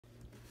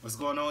What's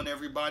going on,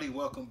 everybody?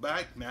 Welcome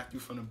back. Matthew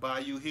from the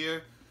Bayou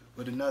here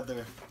with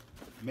another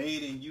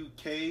made in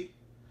UK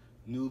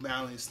New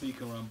Balance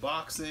sneaker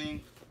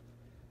unboxing.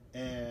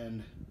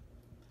 And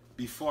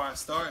before I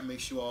start, make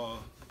sure you all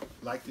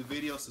like the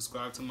video,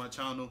 subscribe to my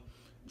channel,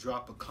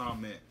 drop a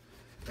comment.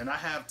 And I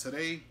have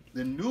today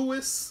the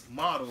newest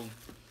model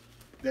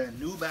that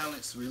New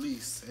Balance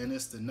released, and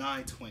it's the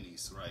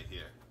 920s right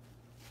here.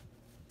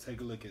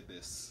 Take a look at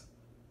this.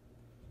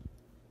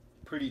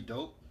 Pretty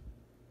dope.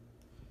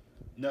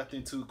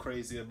 Nothing too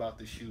crazy about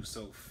the shoe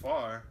so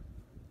far.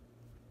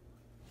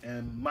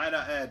 And might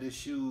I add, this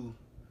shoe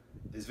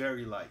is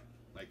very light.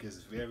 Like, it's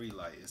very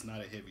light. It's not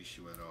a heavy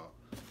shoe at all.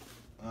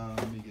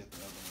 Let me get the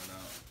other one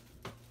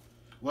out.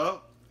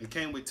 Well, it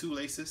came with two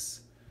laces.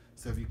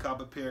 So if you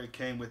cop a pair, it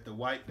came with the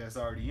white that's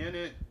already in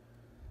it.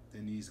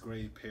 Then these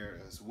gray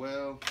pair as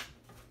well.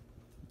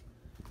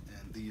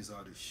 And these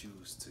are the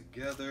shoes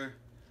together.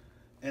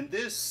 And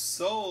this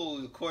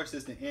sole, of course,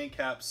 is the end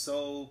cap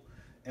sole.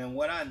 And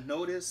what I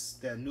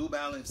noticed that New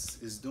Balance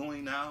is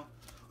doing now,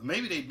 or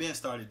maybe they've been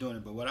started doing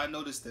it, but what I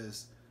noticed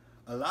is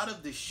a lot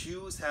of the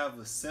shoes have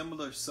a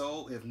similar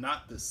sole, if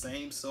not the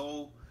same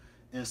sole,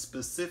 and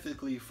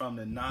specifically from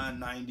the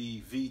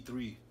 990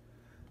 V3.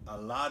 A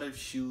lot of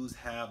shoes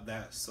have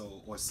that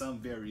sole or some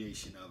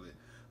variation of it.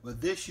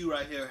 But this shoe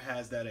right here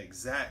has that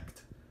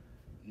exact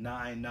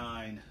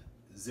 990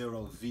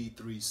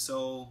 V3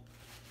 sole.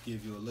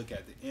 Give you a look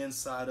at the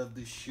inside of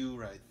the shoe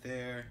right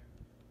there.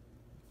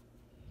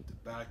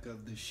 The back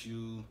of the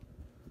shoe.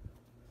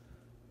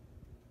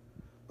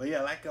 But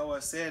yeah, like I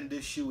was saying,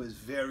 this shoe is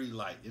very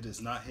light. It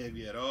is not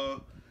heavy at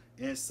all.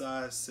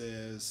 Inside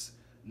says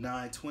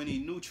 920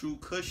 neutral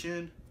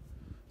cushion.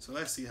 So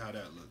let's see how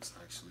that looks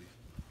actually.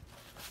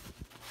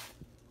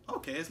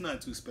 Okay, it's nothing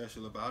too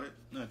special about it.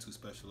 Nothing too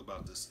special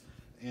about this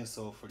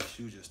insole for the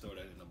shoe. Just throw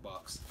that in the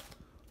box.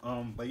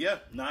 But yeah,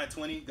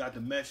 920 got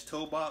the mesh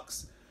toe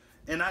box.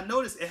 And I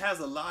noticed it has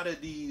a lot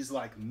of these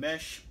like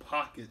mesh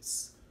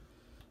pockets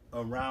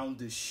around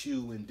the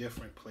shoe in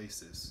different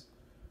places.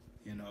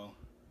 You know,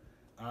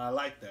 I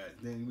like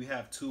that. Then we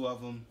have two of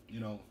them, you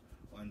know,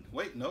 on,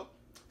 wait, nope.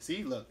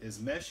 See, look,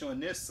 it's mesh on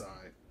this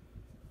side.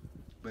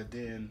 But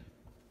then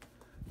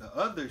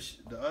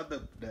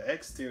the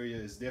exterior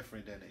is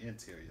different than the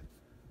interior.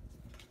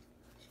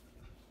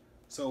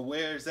 So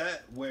where's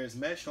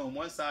mesh on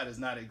one side is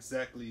not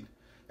exactly,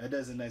 that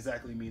doesn't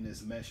exactly mean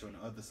it's mesh on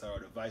the other side, or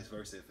the vice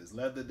versa. If it's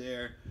leather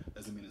there,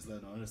 doesn't mean it's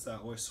leather on the other side,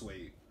 or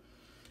suede.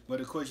 But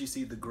of course you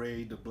see the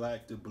gray, the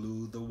black, the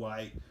blue, the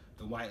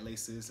white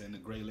laces, and the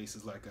gray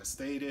laces like I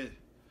stated.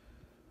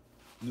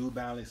 New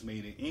Balance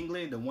made in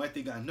England. The one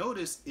thing I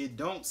noticed, it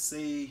don't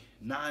say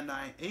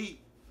 998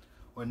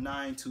 or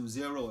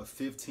 920 or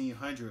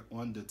 1500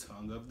 on the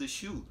tongue of the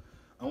shoe.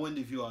 I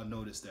wonder if you all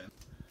noticed that.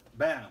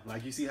 Bam,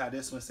 like you see how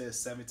this one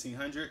says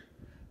 1700,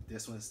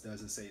 this one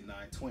doesn't say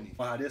 920.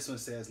 While this one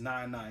says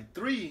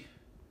 993,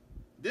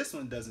 this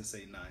one doesn't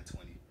say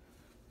 920.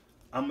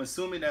 I'm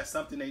assuming that's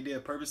something they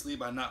did purposely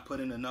by not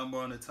putting a number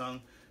on the tongue.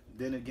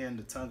 Then again,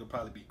 the tongue will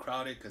probably be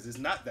crowded because there's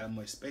not that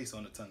much space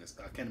on the tongue.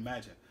 I can't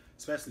imagine,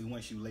 especially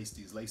once you lace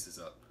these laces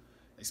up,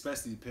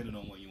 especially depending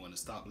on when you want to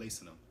stop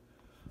lacing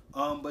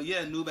them. But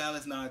yeah, New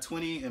Balance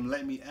 920, and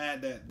let me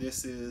add that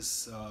this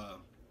is a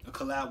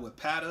collab with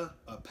Patta.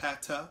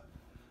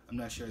 I'm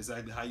not sure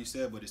exactly how you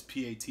said it, but it's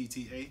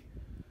P-A-T-T-A.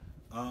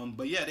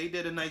 But yeah, they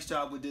did a nice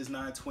job with this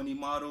 920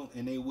 model,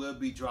 and they will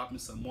be dropping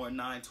some more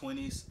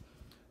 920s.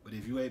 But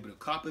if you're able to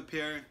cop a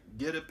pair,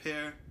 get a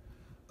pair.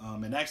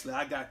 And actually,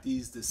 I got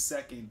these the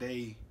second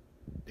day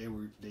they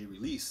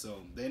released,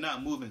 so they're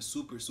not moving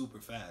super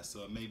fast.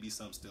 So it may be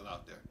some still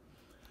out there.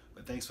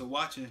 But thanks for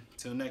watching.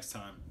 Till next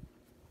time.